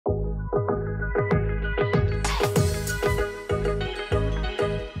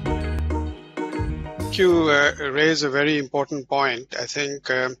you raise a very important point. I think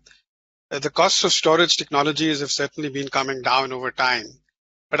the costs of storage technologies have certainly been coming down over time,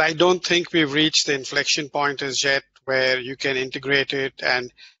 but I don't think we've reached the inflection point as yet where you can integrate it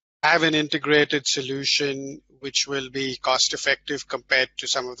and have an integrated solution which will be cost effective compared to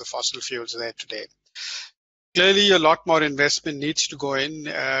some of the fossil fuels there today. Clearly, a lot more investment needs to go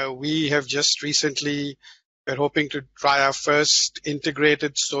in. We have just recently, we're hoping to try our first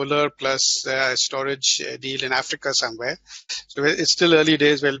integrated solar plus storage deal in Africa somewhere. So it's still early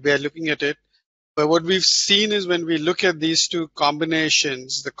days. Well, we are looking at it. But what we've seen is when we look at these two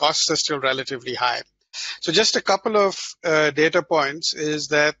combinations, the costs are still relatively high. So just a couple of data points is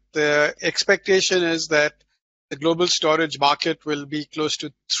that the expectation is that the global storage market will be close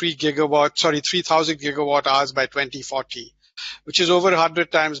to 3,000 gigawatt hours by 2040, which is over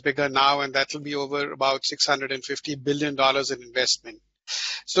 100 times bigger now, and that will be over about $650 billion in investment.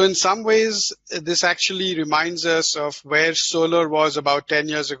 So in some ways, this actually reminds us of where solar was about 10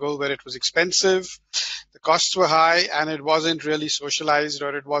 years ago, where it was expensive, the costs were high, and it wasn't really socialized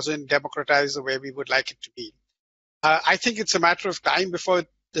or it wasn't democratized the way we would like it to be. I think it's a matter of time before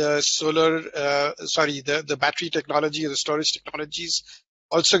the battery technology or the storage technologies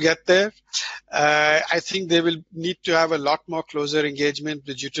also get there. I think they will need to have a lot more closer engagement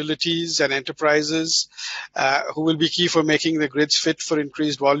with utilities and enterprises who will be key for making the grids fit for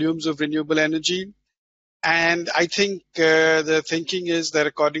increased volumes of renewable energy. And I think the thinking is that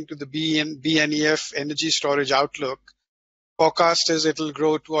according to the BNEF energy storage outlook, forecast is it will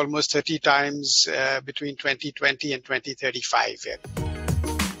grow to almost 30 times between 2020 and 2035.